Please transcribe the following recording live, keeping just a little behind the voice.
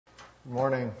Good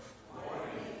morning.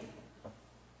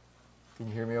 Can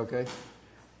you hear me okay?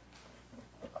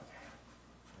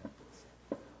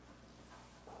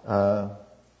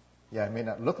 Yeah, I may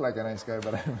not look like a nice guy,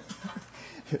 but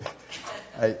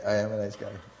I am a nice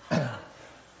guy.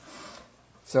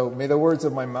 So may the words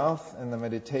of my mouth and the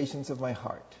meditations of my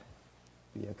heart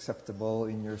be acceptable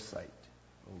in your sight,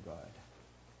 O God.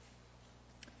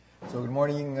 So good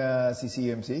morning,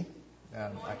 CCUMC.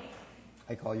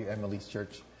 I call you Emily's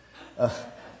church.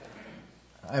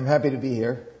 I'm happy to be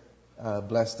here.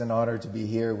 Blessed and honored to be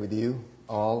here with you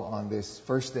all on this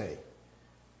first day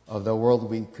of the World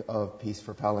Week of Peace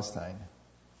for Palestine.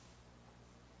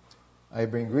 I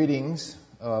bring greetings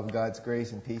of God's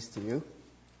grace and peace to you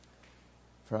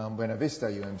from Buena Vista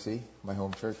UMC, my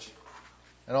home church,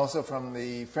 and also from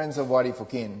the Friends of Wadi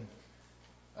Fukin,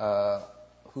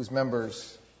 whose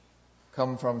members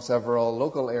come from several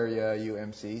local area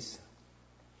UMCs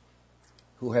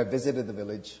who have visited the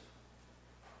village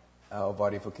of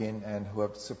Wadi Fukin and who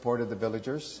have supported the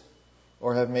villagers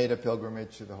or have made a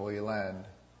pilgrimage to the Holy Land.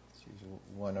 It's usually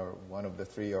one of the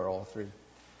three or all three.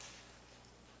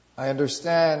 I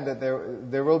understand that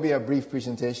there will be a brief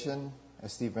presentation,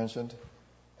 as Steve mentioned,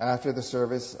 after the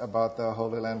service about the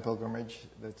Holy Land pilgrimage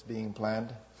that's being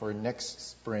planned for next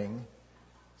spring.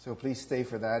 So please stay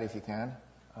for that if you can,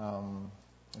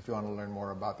 if you want to learn more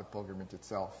about the pilgrimage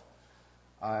itself.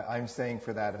 I'm staying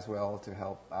for that as well to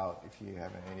help out if you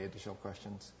have any additional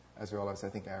questions, as well as I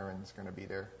think Aaron's going to be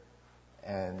there,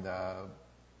 and a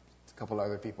couple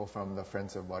other people from the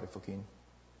Friends of Wadi Fukin.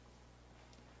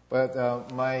 But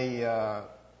my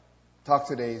talk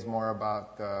today is more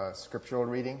about scriptural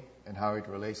reading and how it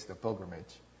relates to the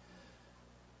pilgrimage.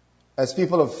 As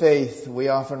people of faith, we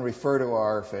often refer to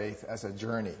our faith as a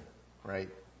journey, right?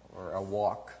 Or a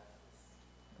walk.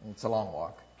 It's a long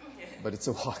walk, but it's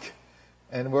a walk.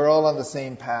 And we're all on the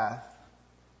same path.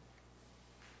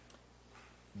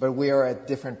 But we are at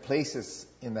different places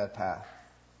in that path.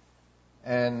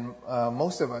 And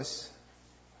most of us,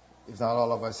 if not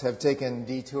all of us, have taken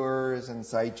detours and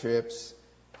side trips,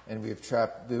 and we've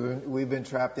been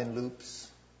trapped in loops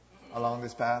along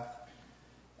this path,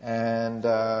 and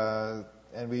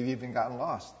we've even gotten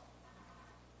lost,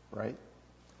 right?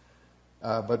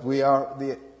 But we are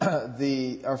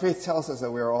our faith tells us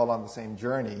that we are all on the same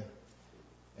journey,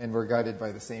 and we're guided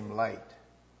by the same light,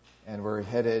 and we're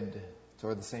headed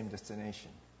toward the same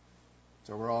destination.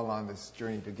 So we're all on this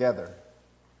journey together.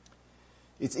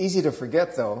 It's easy to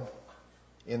forget, though,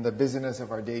 in the busyness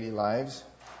of our daily lives.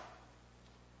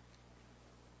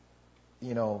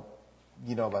 You know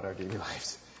about our daily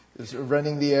lives. Just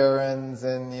running the errands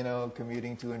and,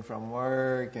 commuting to and from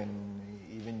work, and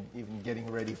even getting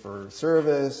ready for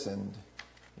service, and,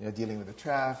 dealing with the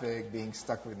traffic, being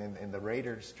stuck in the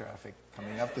Raiders traffic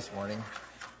coming up this morning,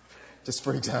 just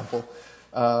for example.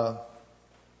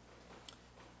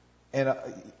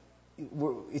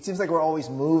 It seems like we're always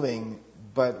moving,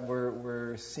 but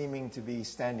we're seeming to be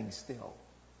standing still,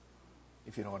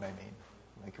 if you know what I mean.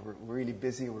 Like we're really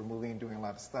busy, we're moving and doing a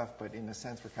lot of stuff, but in a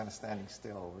sense we're kind of standing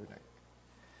still.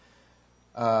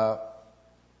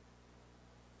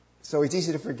 So it's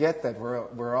easy to forget that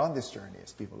we're on this journey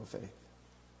as people of faith.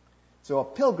 So a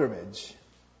pilgrimage,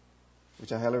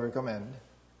 which I highly recommend,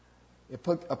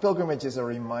 a pilgrimage is a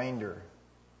reminder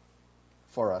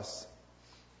for us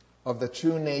of the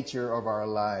true nature of our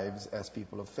lives as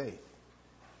people of faith.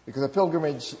 Because a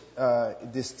pilgrimage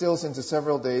distills into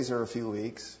several days or a few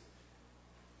weeks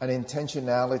an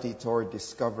intentionality toward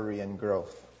discovery and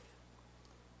growth,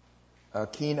 a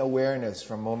keen awareness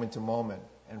from moment to moment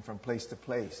and from place to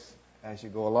place as you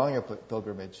go along your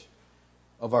pilgrimage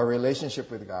of our relationship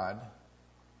with God,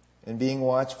 and being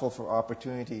watchful for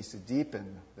opportunities to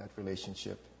deepen that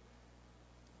relationship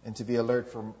and to be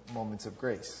alert for moments of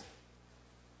grace.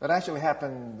 That actually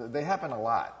they happen a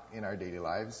lot in our daily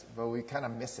lives, but we kind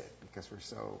of miss it because we're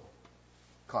so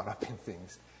caught up in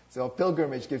things. So a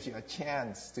pilgrimage gives you a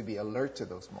chance to be alert to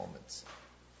those moments.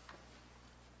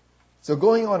 So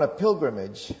going on a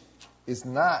pilgrimage is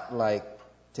not like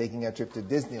taking a trip to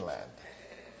Disneyland.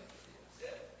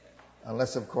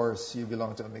 Unless, of course, you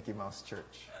belong to a Mickey Mouse church.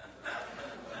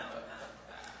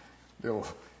 Little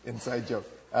inside joke.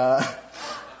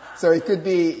 So you could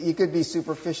be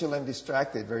superficial and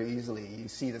distracted very easily. You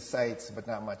see the sights, but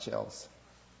not much else.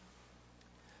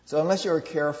 So unless you're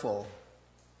careful,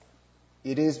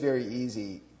 it is very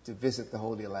easy to visit the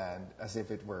Holy Land as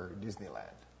if it were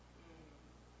Disneyland.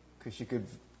 Because you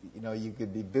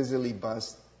could be busily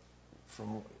bussed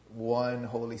from one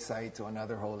holy site to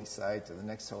another holy site to the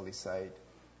next holy site,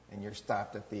 and you're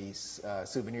stopped at these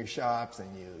souvenir shops, and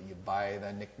you buy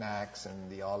the knickknacks and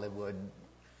the olive wood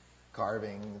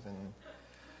carvings,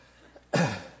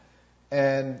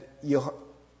 and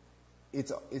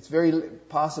it's very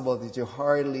possible that you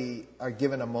hardly are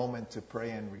given a moment to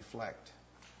pray and reflect,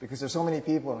 because there's so many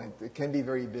people and it can be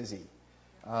very busy,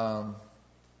 and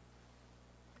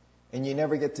you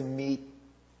never get to meet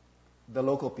the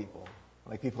local people,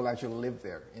 like people who actually live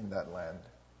there in that land.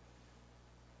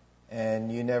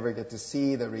 And you never get to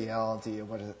see the reality of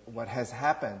what has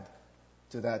happened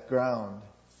to that ground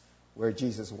where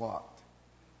Jesus walked,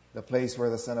 the place where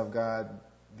the Son of God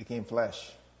became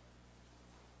flesh.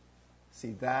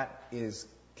 See, that is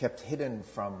kept hidden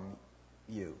from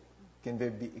you.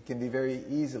 It can be very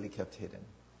easily kept hidden,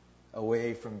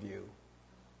 away from view,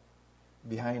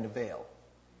 behind a veil.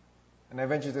 And I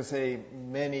venture to say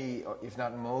many, if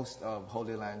not most, of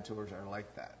Holy Land tours are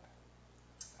like that.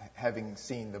 Having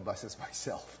seen the buses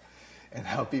myself, and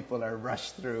how people are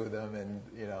rushed through them, and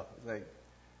like,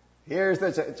 here's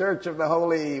the Church of the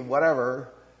Holy whatever,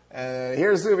 and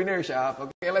here's a souvenir shop.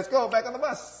 Okay, let's go back on the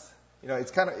bus.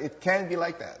 It can be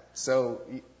like that. So,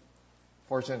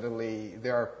 fortunately,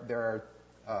 there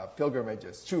are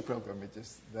pilgrimages, true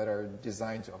pilgrimages, that are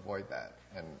designed to avoid that.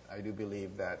 And I do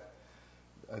believe that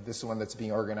this one that's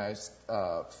being organized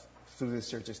through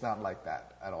this church is not like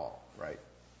that at all, right?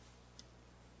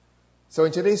 So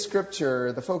in today's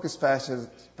scripture, the focus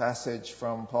passage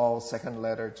from Paul's second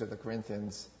letter to the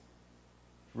Corinthians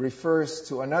refers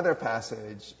to another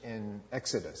passage in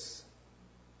Exodus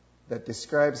that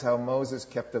describes how Moses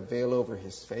kept a veil over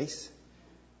his face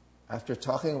after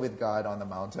talking with God on the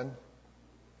mountain,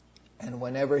 and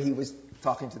whenever he was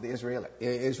talking to the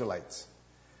Israelites,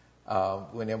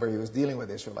 whenever he was dealing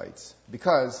with Israelites.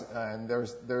 Because, and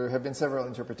there have been several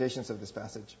interpretations of this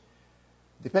passage,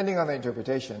 depending on the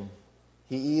interpretation,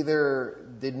 he either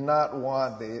did not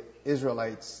want the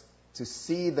Israelites to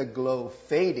see the glow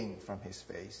fading from his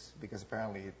face, because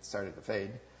apparently it started to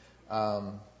fade,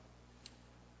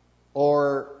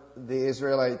 or the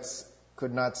Israelites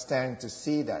could not stand to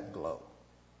see that glow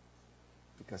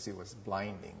because it was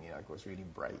blinding, it was really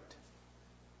bright.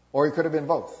 Or it could have been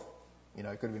both. It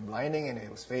could have been blinding and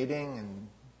it was fading. And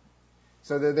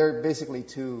so there are basically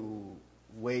two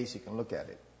ways you can look at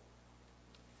it.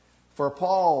 For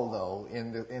Paul, though,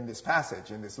 in this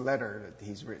passage, in this letter that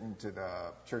he's written to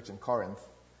the church in Corinth,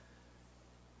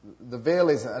 the veil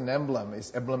is an emblem,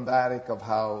 is emblematic of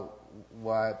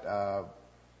what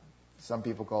some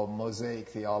people call Mosaic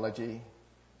theology.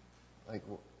 Like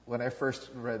when I first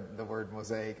read the word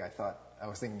mosaic, I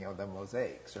was thinking of the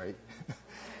mosaics, right?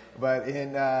 But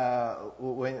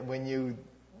when you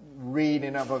read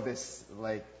enough of this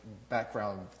like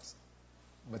background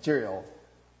material,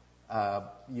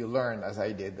 you learn, as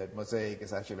I did, that mosaic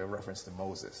is actually a reference to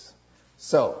Moses.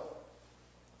 So,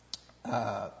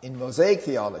 in Mosaic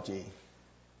theology,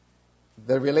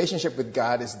 the relationship with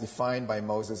God is defined by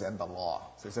Moses and the law.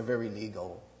 So it's a very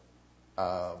legal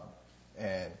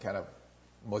and kind of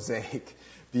Mosaic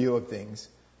view of things.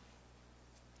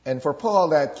 And for Paul,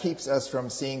 that keeps us from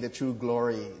seeing the true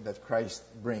glory that Christ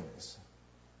brings,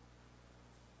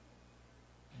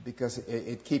 because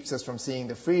it keeps us from seeing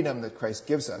the freedom that Christ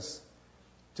gives us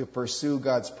to pursue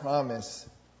God's promise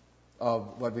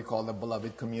of what we call the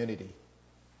beloved community.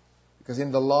 Because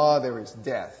in the law there is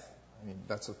death. I mean,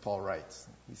 that's what Paul writes.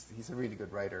 He's a really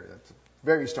good writer. That's a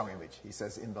very strong image. He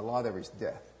says, in the law there is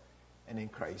death, and in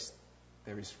Christ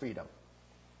there is freedom.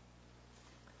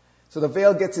 So the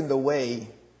veil gets in the way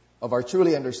of our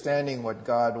truly understanding what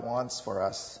God wants for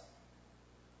us,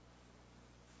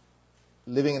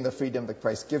 living in the freedom that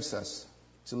Christ gives us,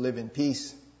 to live in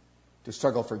peace, to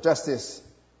struggle for justice,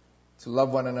 to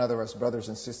love one another as brothers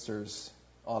and sisters,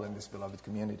 all in this beloved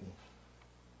community.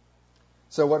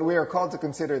 So what we are called to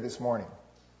consider this morning,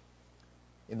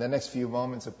 in the next few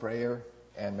moments of prayer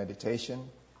and meditation,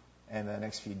 and the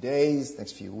next few days,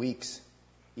 next few weeks,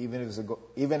 even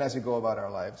as we go about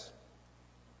our lives,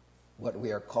 what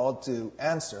we are called to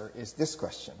answer is this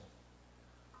question: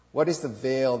 what is the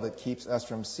veil that keeps us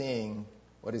from seeing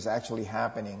what is actually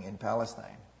happening in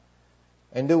Palestine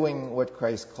and doing what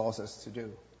Christ calls us to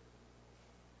do?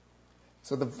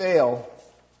 So the veil,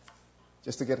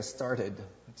 just to get us started,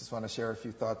 I just want to share a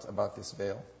few thoughts about this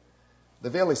veil. The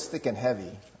veil is thick and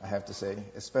heavy, I have to say,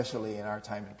 especially in our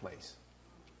time and place.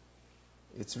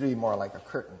 It's really more like a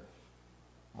curtain,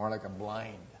 more like a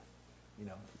blind.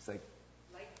 It's like,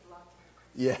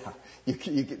 yeah,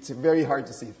 it's very hard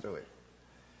to see through it.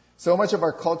 So much of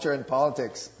our culture and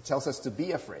politics tells us to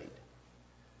be afraid,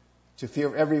 to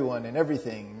fear everyone and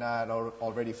everything not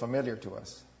already familiar to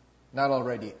us, not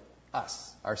already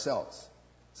us, ourselves.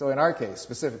 So in our case,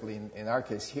 specifically in our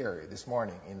case here this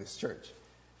morning in this church,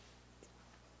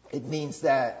 it means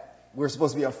that we're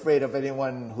supposed to be afraid of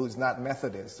anyone who's not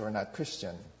Methodist or not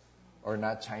Christian or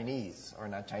not Chinese or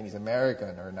not Chinese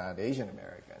American or not Asian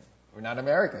American or not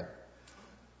American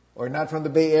or not from the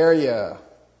Bay Area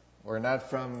or not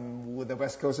from the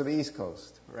West Coast or the East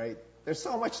Coast, right? There's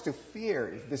so much to fear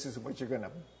if this is what you're going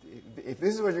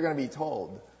to be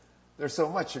told. There's so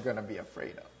much you're going to be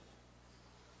afraid of.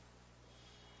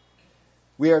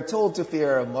 We are told to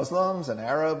fear Muslims and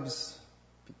Arabs,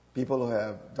 people who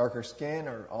have darker skin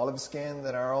or olive skin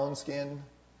than our own skin.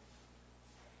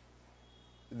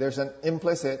 There's an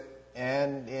implicit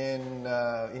and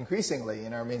increasingly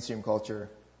in our mainstream culture,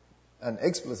 an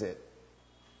explicit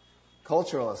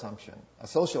cultural assumption, a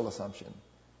social assumption,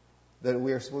 that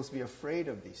we are supposed to be afraid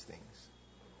of these things.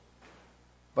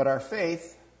 But our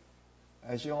faith,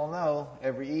 as you all know,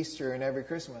 every Easter and every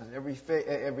Christmas, every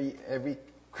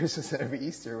Christmas and every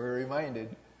Easter, we're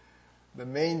reminded, the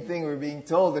main thing we're being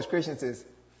told as Christians is,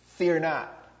 fear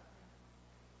not.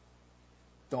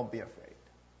 Don't be afraid.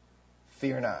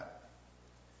 Fear not.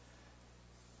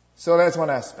 So that's one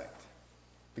aspect,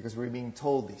 because we're being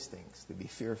told these things, to be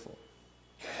fearful.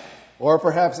 Or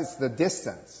perhaps it's the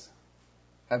distance.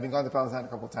 I've been gone to Palestine a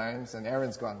couple of times, and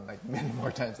Aaron's gone like many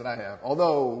more times than I have.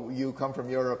 Although you come from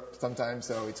Europe sometimes,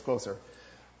 so it's closer.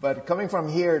 But coming from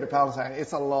here to Palestine,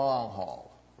 it's a long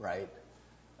haul, right?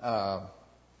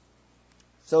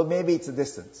 So maybe it's a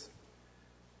distance.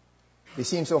 They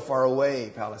seem so far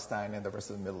away, Palestine and the rest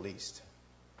of the Middle East.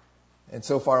 And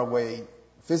so far away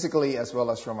physically as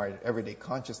well as from our everyday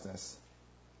consciousness.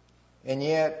 And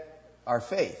yet, our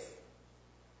faith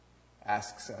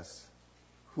asks us,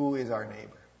 who is our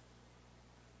neighbor?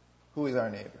 Who is our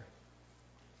neighbor?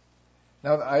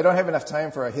 Now, I don't have enough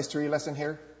time for a history lesson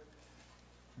here,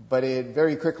 but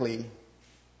very quickly,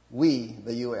 we,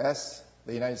 the U.S.,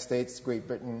 the United States, Great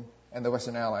Britain, and the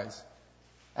Western Allies,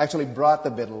 actually brought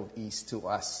the Middle East to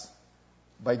us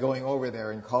by going over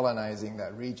there and colonizing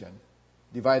that region,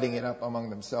 dividing it up among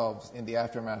themselves in the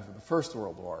aftermath of the First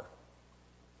World War.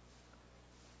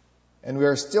 And we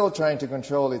are still trying to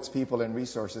control its people and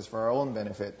resources for our own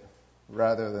benefit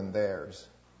rather than theirs,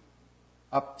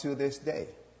 up to this day.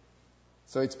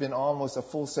 So it's been almost a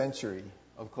full century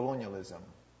of colonialism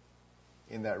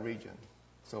in that region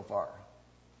so far.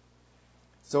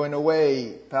 So in a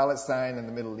way, Palestine and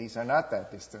the Middle East are not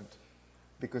that distant,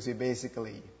 because we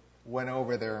basically went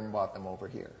over there and brought them over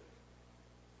here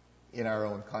in our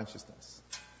own consciousness.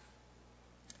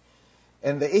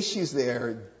 And the issues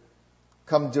there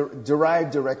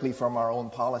derive directly from our own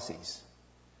policies,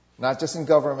 not just in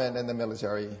government and the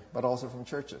military, but also from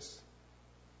churches.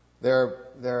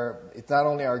 It's not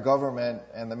only our government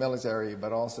and the military,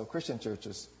 but also Christian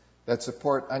churches that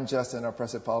support unjust and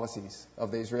oppressive policies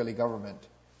of the Israeli government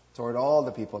toward all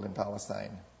the people in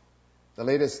Palestine. The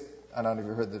latest, I don't know if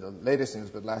you heard the latest news,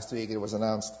 but last week it was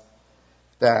announced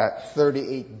that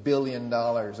 $38 billion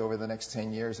over the next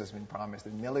 10 years has been promised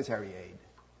in military aid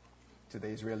to the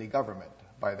Israeli government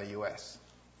by the U.S.,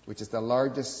 which is the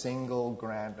largest single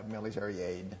grant of military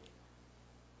aid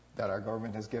that our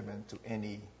government has given to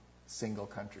any single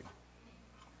country.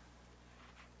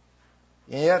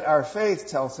 And yet our faith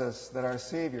tells us that our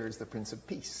Savior is the Prince of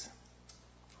Peace.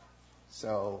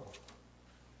 So,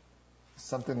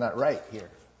 something not right here.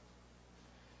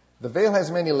 The veil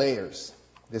has many layers.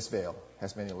 This veil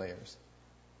has many layers.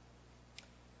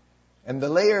 And the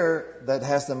layer that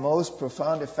has the most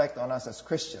profound effect on us as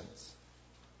Christians,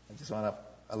 I just want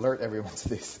to alert everyone to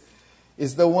this,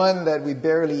 is the one that we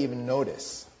barely even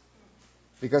notice,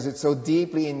 because it's so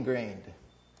deeply ingrained.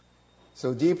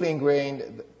 So deeply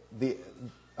ingrained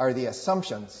are the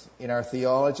assumptions in our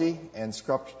theology and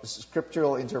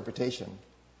scriptural interpretation.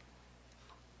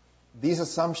 These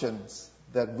assumptions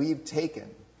that we've taken,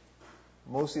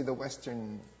 mostly the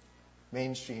Western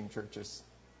mainstream churches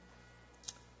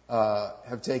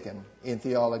have taken in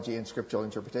theology and scriptural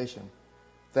interpretation,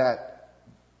 that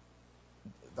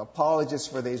the apologists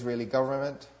for the Israeli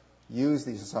government use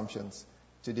these assumptions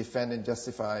to defend and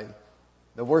justify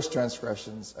the worst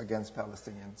transgressions against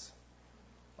Palestinians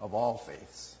of all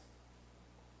faiths.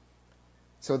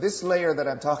 So this layer that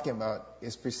I'm talking about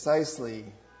is precisely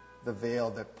the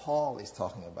veil that Paul is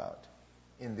talking about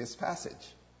in this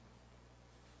passage,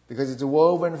 because it's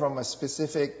woven from a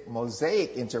specific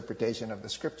Mosaic interpretation of the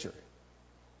Scripture.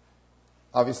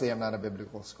 Obviously, I'm not a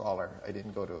biblical scholar. I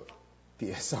didn't go to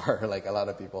PSR like a lot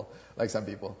of people, like some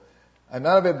people. I'm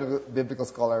not a biblical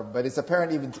scholar, but it's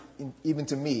apparent even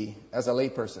to me as a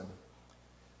layperson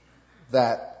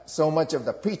that so much of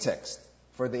the pretext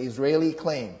for the Israeli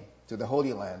claim to the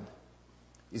Holy Land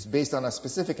is based on a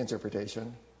specific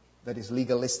interpretation that is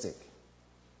legalistic,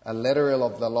 a literal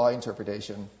of the law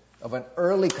interpretation of an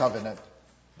early covenant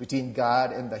between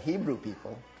God and the Hebrew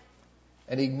people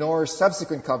and ignores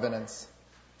subsequent covenants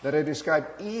that are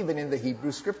described even in the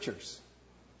Hebrew Scriptures.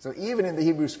 So even in the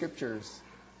Hebrew Scriptures,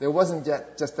 there wasn't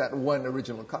just that one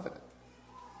original covenant.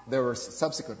 There were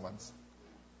subsequent ones.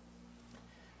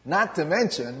 Not to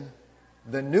mention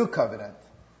the new covenant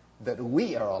that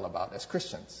we are all about as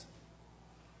Christians.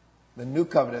 The new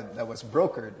covenant that was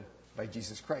brokered by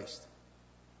Jesus Christ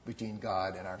between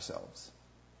God and ourselves.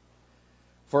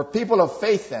 For people of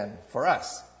faith then, for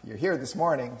us, you're here this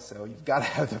morning, so you've got to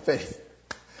have the faith.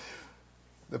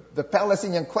 The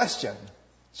Palestinian question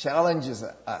challenges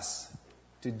us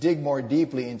to dig more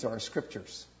deeply into our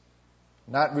scriptures,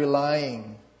 not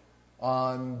relying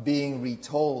on being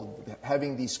retold,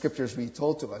 having these scriptures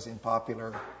retold to us in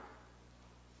popular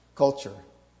culture,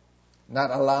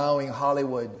 not allowing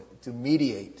Hollywood to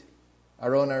mediate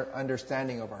our own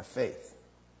understanding of our faith,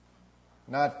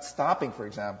 not stopping, for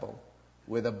example,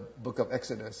 with the book of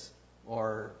Exodus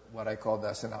or what I call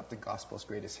the Synoptic Gospel's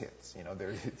greatest hits. You know, there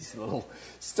are these little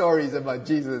stories about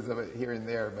Jesus here and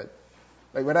there. But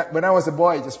like when I was a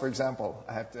boy, just for example,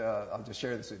 I'll just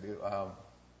share this with you.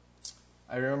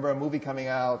 I remember a movie coming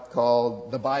out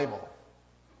called The Bible.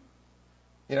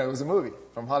 You know, it was a movie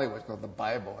from Hollywood called The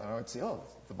Bible, and I would say, "Oh,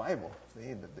 the Bible.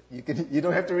 You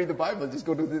don't have to read the Bible; just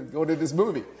go to this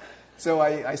movie." So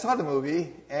I saw the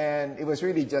movie, and it was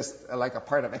really just like a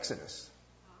part of Exodus.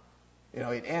 You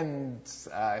know, it ends,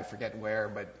 I forget where,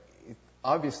 but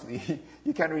obviously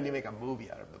you can't really make a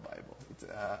movie out of the Bible,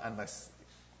 unless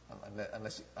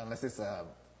it's a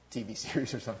TV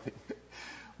series or something.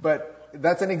 But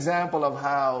that's an example of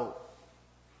how,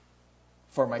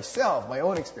 for myself, my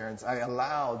own experience, I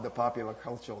allowed the popular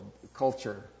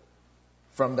culture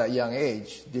from that young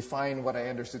age define what I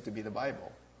understood to be the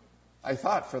Bible. I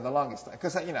thought for the longest time,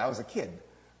 because I was a kid,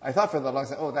 I thought for the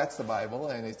longest time, oh, that's the Bible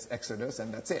and it's Exodus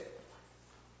and that's it.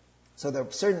 So there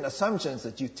are certain assumptions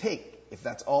that you take if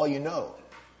that's all you know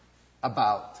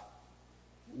about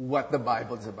what the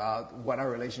Bible is about, what our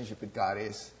relationship with God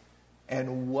is,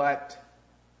 and what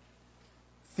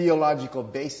theological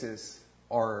basis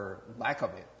or lack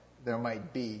of it there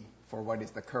might be for what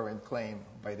is the current claim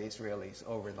by the Israelis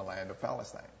over the land of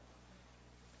Palestine.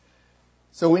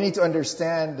 So we need to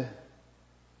understand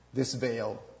this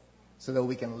veil so that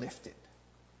we can lift it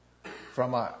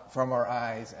from our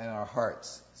eyes and our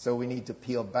hearts. So we need to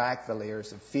peel back the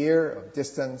layers of fear, of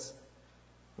distance.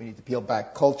 We need to peel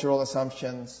back cultural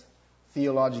assumptions,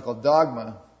 theological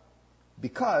dogma,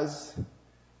 because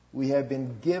we have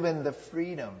been given the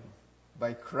freedom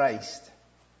by Christ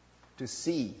to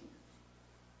see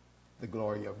the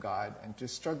glory of God and to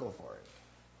struggle for it.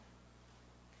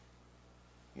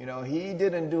 You know, He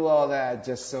didn't do all that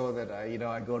just so that I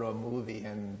go to a movie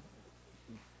and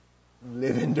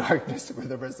live in darkness for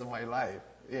the rest of my life.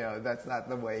 You know, that's not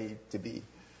the way to be.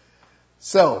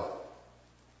 So,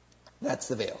 that's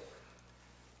the veil.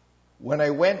 When I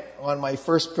went on my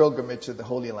first pilgrimage to the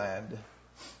Holy Land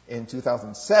in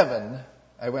 2007,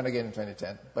 I went again in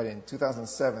 2010, but in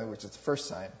 2007, which is the first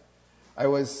time, I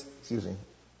was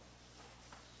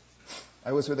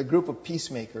with a group of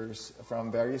peacemakers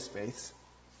from various faiths,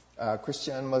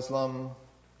 Christian, Muslim,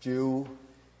 Jew,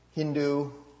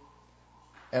 Hindu,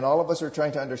 and all of us were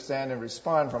trying to understand and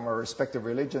respond from our respective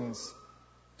religions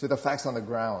to the facts on the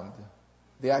ground,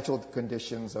 the actual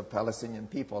conditions of Palestinian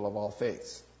people of all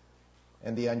faiths,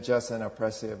 and the unjust and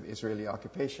oppressive Israeli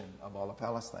occupation of all of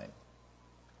Palestine.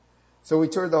 So we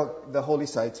toured the holy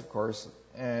sites, of course,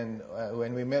 and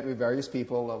when we met with various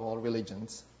people of all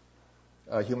religions,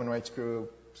 human rights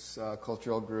groups,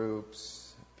 cultural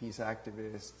groups, peace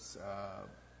activists,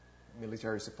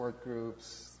 military support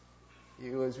groups.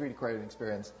 It was really quite an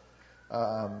experience.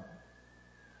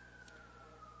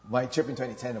 My trip in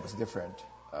 2010 was different,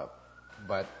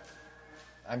 but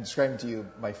I'm describing to you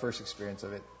my first experience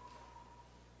of it.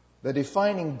 The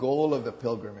defining goal of the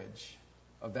pilgrimage,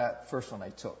 of that first one I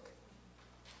took,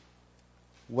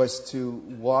 was to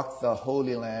walk the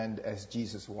Holy Land as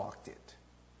Jesus walked it.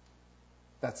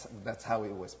 That's how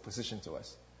it was positioned to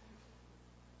us.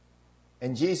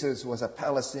 And Jesus was a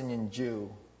Palestinian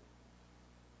Jew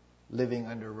living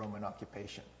under Roman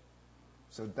occupation.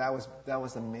 So that was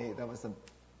the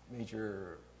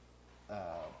major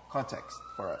context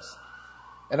for us.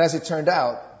 And as it turned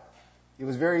out, it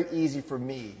was very easy for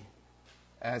me,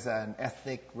 as an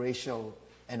ethnic, racial,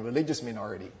 and religious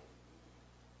minority,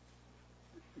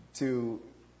 in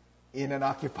an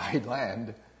occupied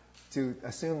land, to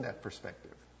assume that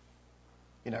perspective.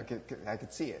 You know, I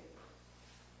could see it.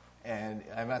 And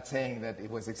I'm not saying that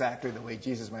it was exactly the way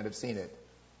Jesus might have seen it,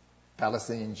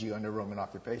 Palestinian Jew under Roman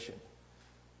occupation.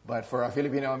 But for a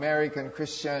Filipino-American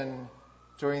Christian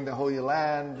touring the Holy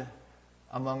Land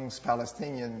amongst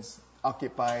Palestinians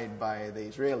occupied by the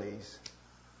Israelis,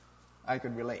 I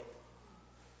could relate.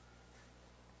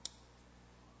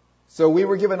 So we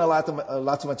were given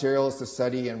lots of materials to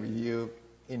study and review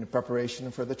in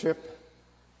preparation for the trip,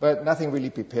 but nothing really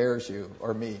prepares you,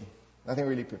 or me, nothing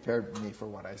really prepared me for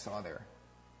what I saw there.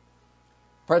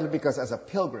 Partly because as a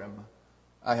pilgrim,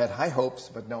 I had high hopes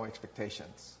but no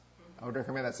expectations. I would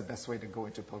recommend that's the best way to go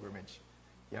into pilgrimage.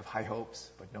 You have high hopes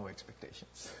but no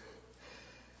expectations.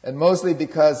 And mostly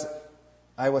because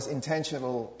I was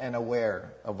intentional and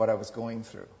aware of what I was going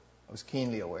through. I was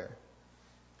keenly aware.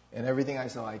 And everything I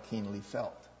saw, I keenly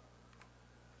felt.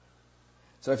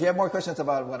 So if you have more questions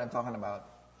about what I'm talking about,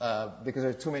 because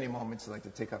there are too many moments like to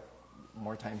take up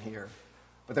more time here.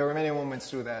 But there were many moments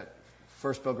through that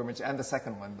first pilgrimage and the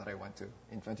second one that I went to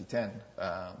in 2010,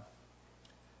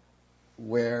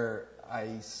 where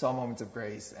I saw moments of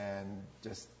grace and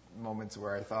just moments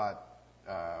where I thought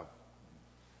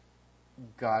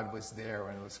God was there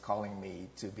and was calling me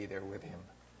to be there with him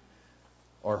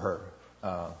or her.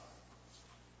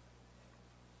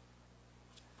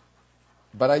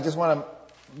 But I just want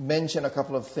to mention a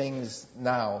couple of things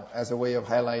now as a way of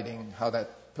highlighting how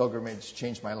that pilgrimage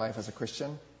changed my life as a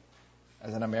Christian,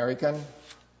 as an American,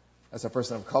 as a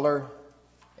person of color,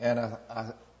 and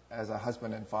as a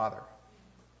husband and father.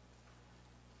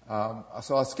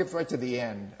 So I'll skip right to the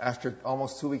end. After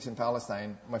almost 2 weeks in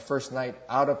Palestine, my first night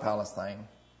out of Palestine,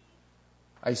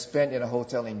 I spent in a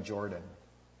hotel in Jordan,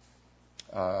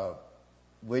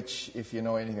 which, if you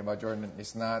know anything about Jordan,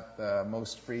 is not the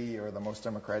most free or the most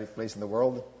democratic place in the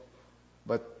world.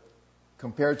 But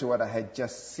compared to what I had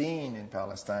just seen in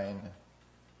Palestine,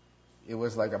 it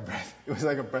was like a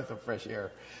breath of fresh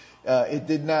air. It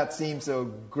did not seem so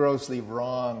grossly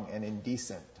wrong and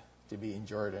indecent to be in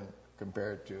Jordan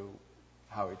compared to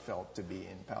how it felt to be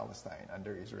in Palestine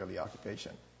under Israeli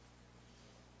occupation.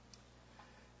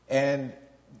 And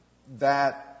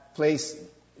that place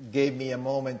gave me a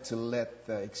moment to let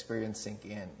the experience sink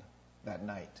in that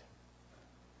night.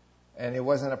 And it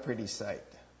wasn't a pretty sight.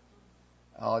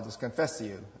 I'll just confess to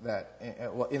you that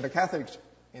in the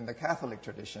Catholic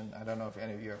tradition, I don't know if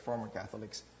any of you are former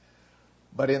Catholics,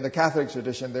 but in the Catholic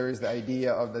tradition, there is the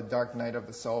idea of the dark night of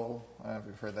the soul. I don't know if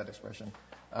you've heard that expression.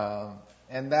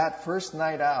 And that first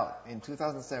night out in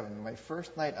 2007, my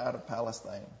first night out of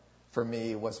Palestine, for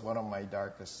me, was one of my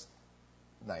darkest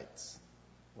nights.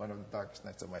 One of the darkest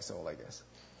nights of my soul, I guess.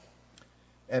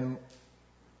 And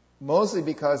mostly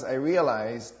because I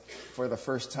realized for the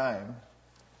first time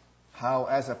how,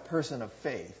 as a person of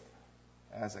faith,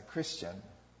 as a Christian,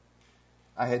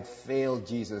 I had failed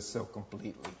Jesus so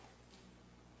completely.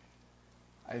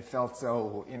 I felt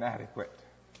so inadequate.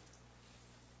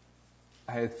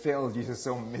 I had failed Jesus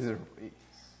so miserably.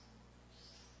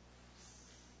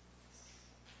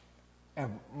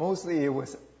 And mostly it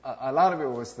was, a lot of it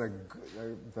was the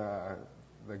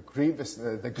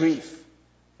grief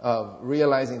of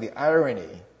realizing the irony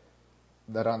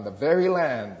that on the very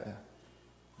land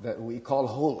that we call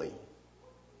holy,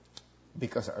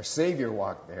 because our Savior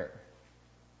walked there,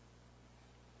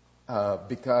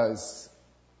 because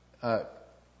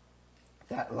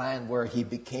that land where he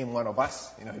became one of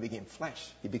us, he became flesh,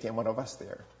 he became one of us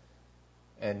there,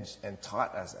 and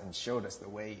taught us and showed us the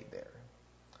way there.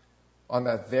 On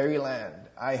that very land,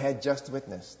 I had just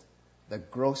witnessed the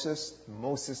grossest,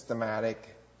 most systematic,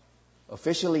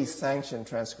 officially sanctioned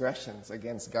transgressions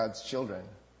against God's children.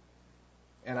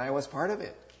 And I was part of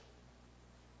it.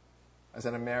 As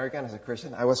an American, as a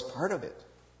Christian, I was part of it.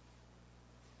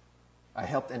 I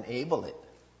helped enable it.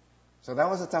 So that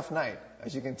was a tough night.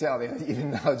 As you can tell,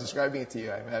 even now describing it to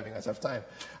you, I'm having a tough time.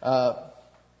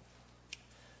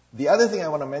 The other thing I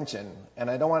want to mention, and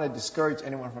I don't want to discourage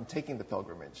anyone from taking the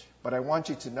pilgrimage, but I want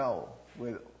you to know,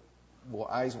 with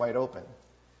eyes wide open,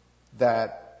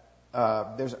 that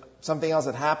there's something else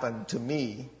that happened to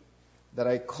me that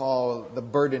I call the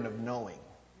burden of knowing.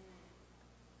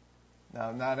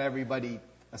 Now, not everybody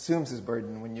assumes this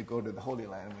burden when you go to the Holy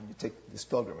Land, when you take this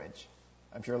pilgrimage.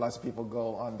 I'm sure lots of people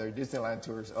go on their Disneyland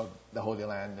tours of the Holy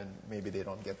Land, and maybe they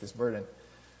don't get this burden.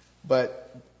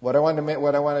 But what I want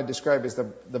to describe is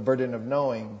the burden of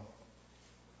knowing.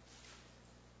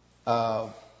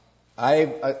 I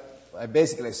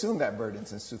basically assumed that burden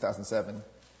since 2007,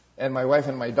 and my wife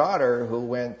and my daughter, who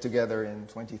went together in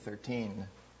 2013,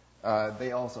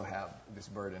 they also have this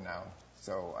burden now.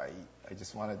 So I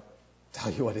just want to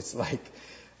tell you what it's like.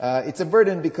 It's a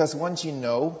burden because once you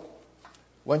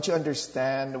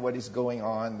understand what is going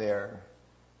on there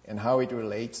and how it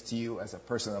relates to you as a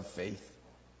person of faith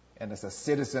and as a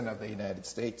citizen of the United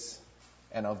States,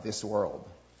 and of this world,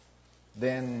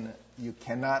 then you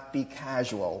cannot be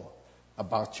casual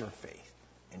about your faith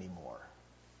anymore.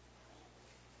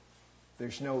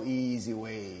 There's no easy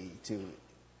way to...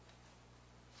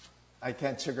 I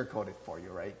can't sugarcoat it for you,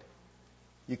 right?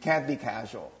 You can't be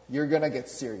casual. You're going to get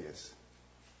serious.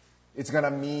 It's going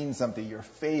to mean something. Your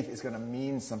faith is going to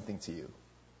mean something to you.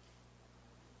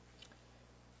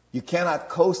 You cannot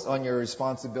coast on your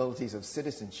responsibilities of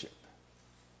citizenship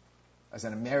as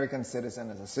an American citizen,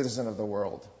 as a citizen of the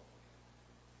world.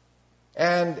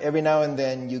 And every now and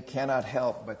then you cannot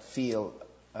help but feel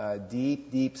a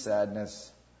deep, deep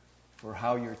sadness for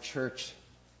how your church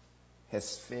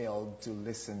has failed to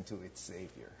listen to its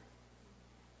Savior.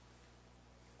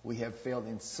 We have failed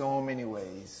in so many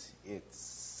ways. It's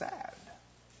sad.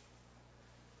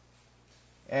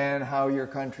 And how your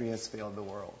country has failed the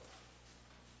world.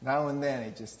 Now and then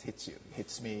it just hits you. It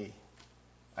hits me.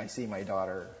 I see my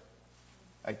daughter.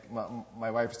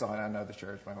 My wife's talking at another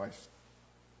church.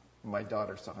 My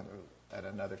daughter's talking at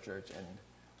another church. And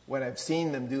when I've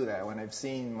seen them do that, when I've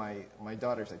seen my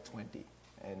daughter's like 20.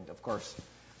 And of course,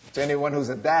 to anyone who's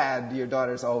a dad, your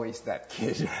daughter's always that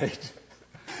kid, right?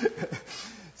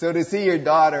 So to see your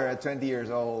daughter at 20 years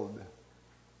old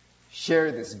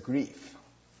share this grief,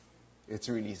 it's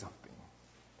really something.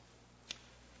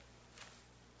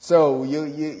 So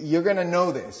you're going to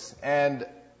know this. And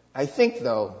I think,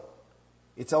 though,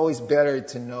 it's always better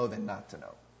to know than not to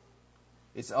know.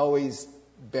 It's always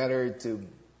better to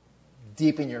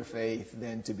deepen your faith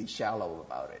than to be shallow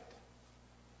about it.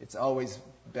 It's always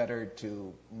better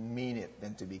to mean it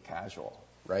than to be casual,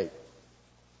 right?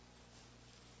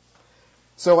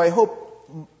 So I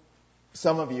hope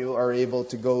some of you are able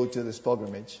to go to this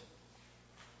pilgrimage,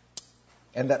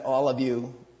 and that all of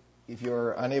you, if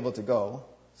you're unable to go,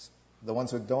 the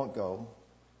ones who don't go,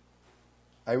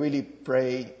 I really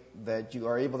pray that you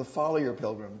are able to follow your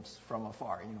pilgrims from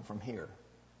afar, from here,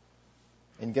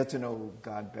 and get to know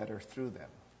God better through them.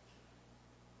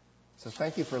 So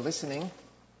thank you for listening,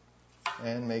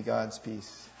 and may God's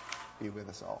peace be with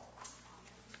us all.